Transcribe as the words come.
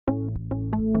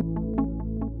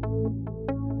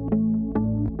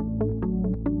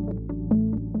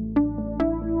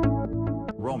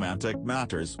romantic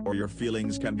matters or your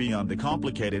feelings can be on the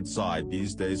complicated side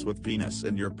these days with Venus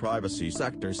in your privacy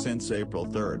sector since April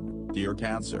 3rd, dear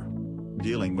Cancer.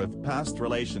 Dealing with past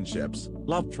relationships,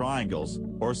 love triangles,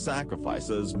 or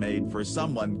sacrifices made for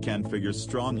someone can figure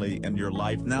strongly in your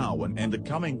life now and in the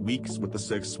coming weeks, with the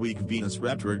 6-week Venus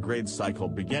retrograde cycle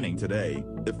beginning today,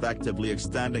 effectively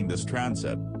extending this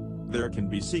transit. There can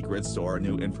be secrets or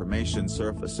new information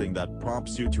surfacing that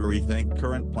prompts you to rethink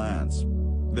current plans.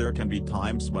 There can be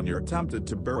times when you're tempted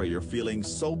to bury your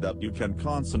feelings so that you can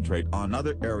concentrate on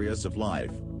other areas of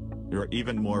life. You're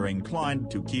even more inclined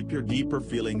to keep your deeper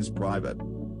feelings private.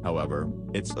 However,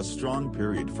 it's a strong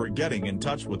period for getting in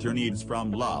touch with your needs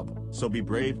from love, so be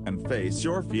brave and face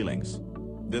your feelings.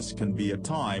 This can be a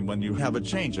time when you have a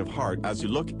change of heart as you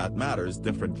look at matters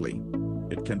differently.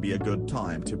 It can be a good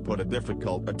time to put a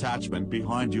difficult attachment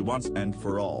behind you once and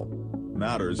for all.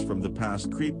 Matters from the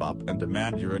past creep up and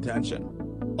demand your attention.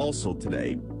 Also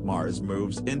today, Mars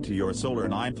moves into your solar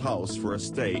 9th house for a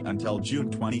stay until June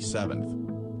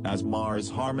 27th. As Mars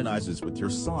harmonizes with your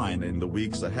sign in the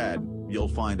weeks ahead, you'll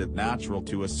find it natural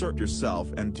to assert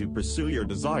yourself and to pursue your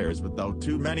desires without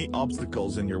too many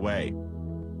obstacles in your way.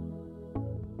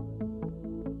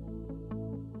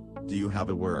 Do you have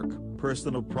a work,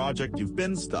 personal project you've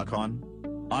been stuck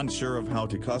on? Unsure of how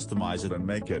to customize it and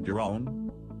make it your own?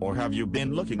 Or have you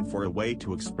been looking for a way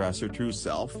to express your true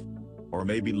self? Or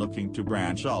maybe looking to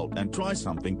branch out and try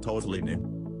something totally new?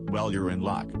 Well, you're in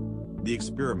luck. The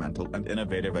experimental and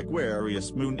innovative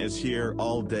Aquarius moon is here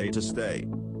all day to stay.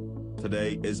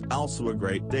 Today is also a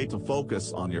great day to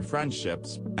focus on your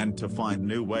friendships, and to find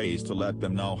new ways to let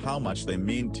them know how much they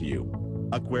mean to you.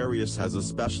 Aquarius has a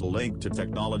special link to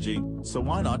technology, so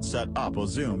why not set up a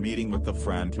Zoom meeting with a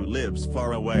friend who lives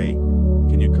far away?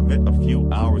 Can you commit a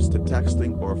few hours to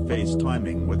texting or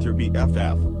FaceTiming with your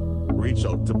BFF? Reach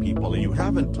out to people you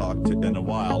haven't talked to in a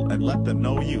while and let them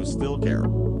know you still care.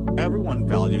 Everyone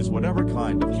values whatever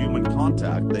kind of human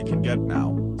contact they can get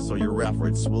now, so your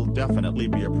efforts will definitely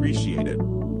be appreciated.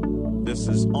 This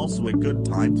is also a good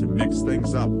time to mix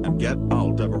things up and get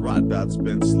out of a rut that's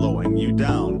been slowing you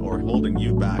down or holding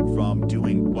you back from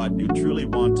doing what you truly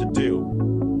want to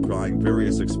do. Trying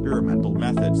various experimental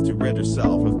methods to rid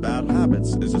yourself of bad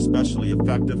habits is especially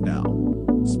effective now.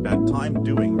 Spend time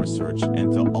doing research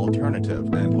into alternative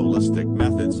and holistic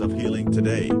methods of healing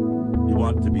today. You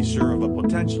want to be sure of a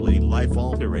potentially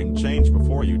life-altering change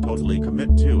before you totally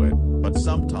commit to it, but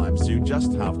sometimes you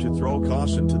just have to throw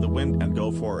caution to the wind and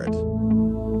go for it.